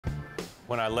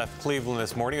When I left Cleveland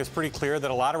this morning, it was pretty clear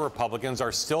that a lot of Republicans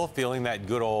are still feeling that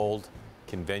good old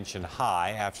convention high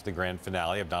after the grand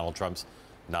finale of Donald Trump's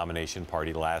nomination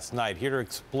party last night. Here to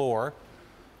explore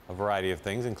a variety of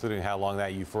things, including how long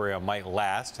that euphoria might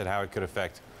last and how it could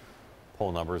affect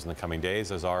poll numbers in the coming days,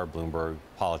 is our Bloomberg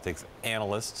Politics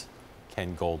analyst,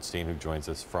 Ken Goldstein, who joins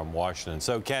us from Washington.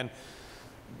 So, Ken,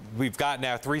 we've got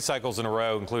now 3 cycles in a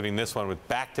row, including this one, with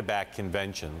back-to-back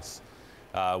conventions.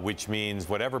 Which means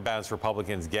whatever bounce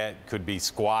Republicans get could be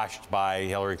squashed by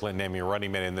Hillary Clinton naming a running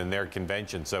mate and then their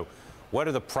convention. So what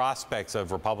are the prospects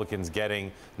of Republicans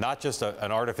getting not just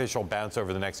an artificial bounce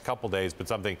over the next couple days, but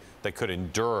something that could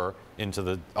endure into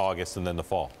the August and then the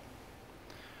fall?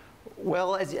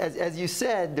 Well, as you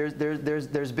said,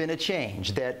 there's been a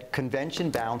change, that convention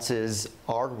bounces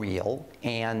are real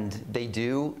and they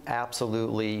do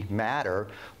absolutely matter.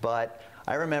 But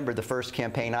I remember the first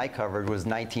campaign I covered was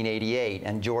 1988,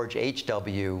 and George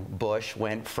H.W. Bush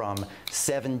went from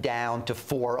 7 down to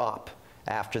 4 up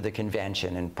after the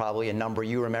convention, and probably a number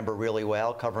you remember really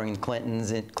well, covering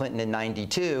Clinton in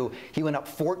 '92. He went up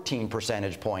 14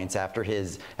 percentage points after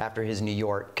his New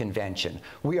York convention.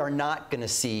 We are not going to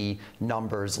see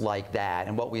numbers like that,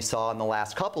 and what we saw in the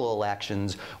last couple of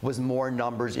elections was more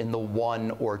numbers in the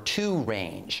 1 or 2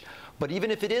 range. But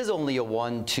even if it is only a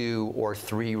 1, 2, or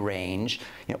 3 range,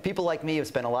 you know, people like me have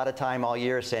spent a lot of time all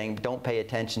year saying don't pay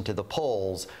attention to the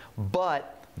polls.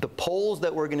 But the polls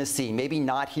that we're going to see, maybe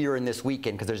not here in this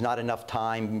weekend because there's not enough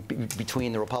time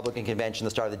between the Republican convention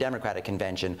and the start of the Democratic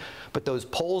convention, but those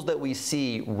polls that we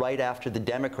see right after the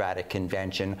Democratic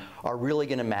convention are really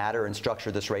going to matter and structure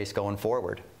this race going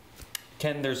forward.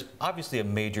 Ken, there's obviously a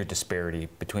major disparity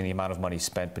between the amount of money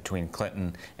spent between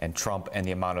Clinton and Trump and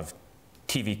the amount of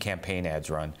TV campaign ads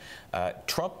run.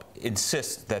 Trump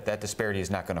insists that that disparity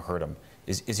is not going to hurt him.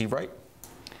 Is he right?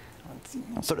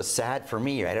 It's sort of sad for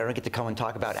me, right? I don't get to come and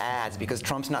talk about ads because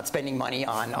Trump's not spending money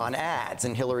on ads,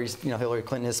 and Hillary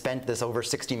Clinton has spent this over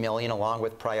 $60 million along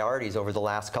with priorities over the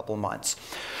last couple months.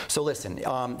 So listen,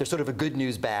 there's sort of a good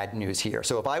news, bad news here.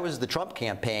 So if I was the Trump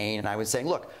campaign and I was saying,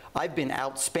 look, I've been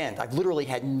outspent. I've literally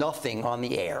had nothing on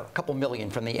the air, a couple million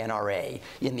from the NRA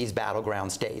in these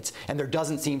battleground states, and there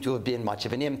doesn't seem to have been much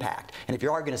of an impact. And if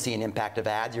you are going to see an impact of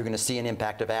ads, you're going to see an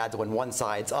impact of ads when one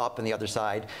side's up and the other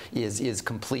side is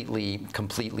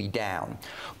completely down.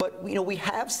 But you know, we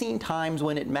have seen times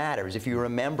when it matters. If you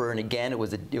remember, and again, it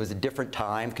was a different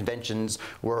time. Conventions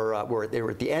were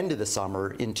at the end of the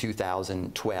summer in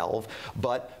 2012.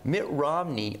 But Mitt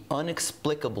Romney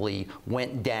inexplicably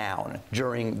went down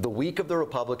during the week of the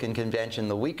Republican convention,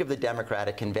 the week of the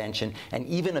Democratic convention, and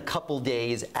even a couple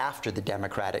days after the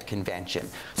Democratic convention.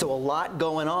 So a lot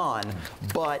going on,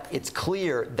 but it's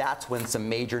clear that's when some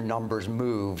major numbers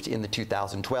moved in the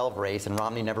 2012 race, and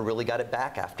Romney never really got it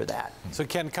back after that. So,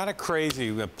 Ken, kind of crazy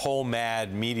in a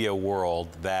poll-mad media world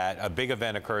that a big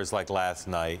event occurs like last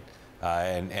night,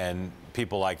 and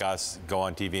people like us go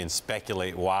on TV and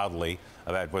speculate wildly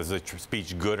about was the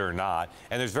speech good or not,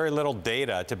 and there's very little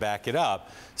data to back it up.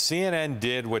 CNN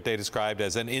did what they described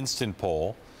as an instant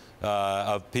poll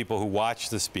of people who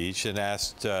watched the speech and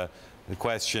asked the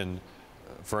question,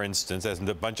 for instance, as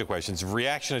a bunch of questions,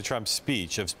 reaction to Trump's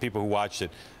speech of people who watched it,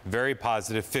 very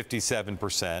positive,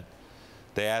 57%.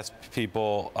 They asked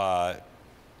people,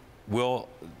 will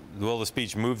the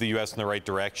speech move the U.S. in the right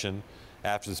direction?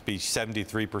 After the speech,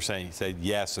 73% said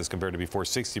yes, as compared to before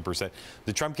 60%.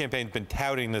 The Trump campaign has been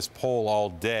touting this poll all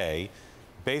day.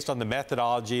 Based on the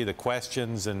methodology, the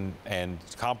questions, and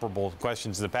comparable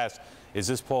questions in the past, is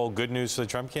this poll good news for the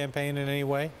Trump campaign in any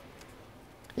way?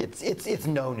 It's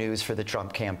no news for the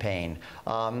Trump campaign.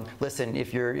 Listen,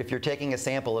 if you're taking a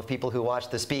sample of people who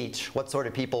watched the speech, what sort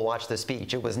of people watched the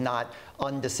speech? It was not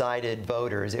undecided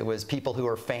voters. It was people who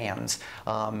are fans,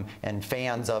 and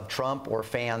fans of Trump or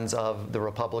fans of the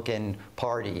Republican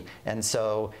Party. And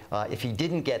so if he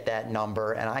didn't get that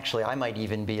number, and actually I might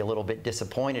even be a little bit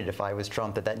disappointed if I was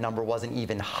Trump that that number wasn't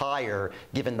even higher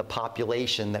given the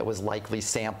population that was likely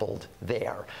sampled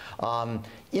there.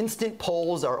 Instant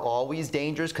polls are always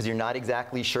dangerous because you're not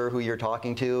exactly sure who you're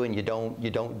talking to, and you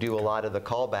don't do a lot of the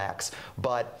callbacks.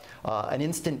 But an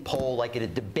instant poll, like at a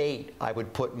debate, I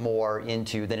would put more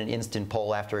into than an instant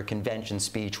poll after a convention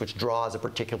speech, which draws a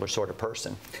particular sort of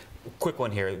person. Quick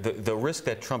one here. The risk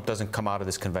that Trump doesn't come out of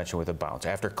this convention with a bounce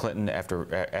after Clinton,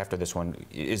 after this one,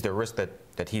 is there a risk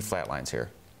that he flatlines here?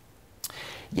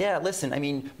 Yeah, listen, I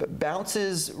mean,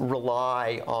 bounces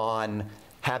rely on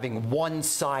having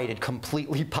one-sided,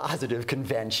 completely positive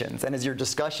conventions. And as your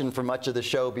discussion for much of the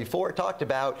show before talked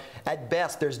about, at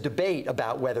best there's debate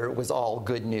about whether it was all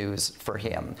good news for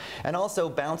him. And also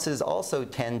bounces also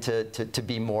tend to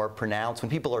be more pronounced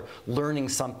when people are learning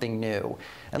something new.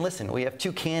 And listen, we have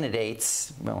two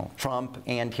candidates, well, Trump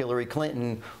and Hillary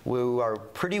Clinton, who are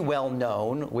pretty well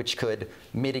known, which could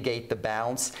mitigate the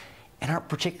bounce, and aren't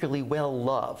particularly well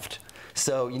loved.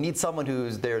 So you need someone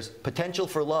there's potential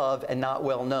for love and not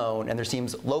well known, and there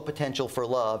seems low potential for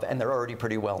love and they're already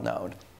pretty well known.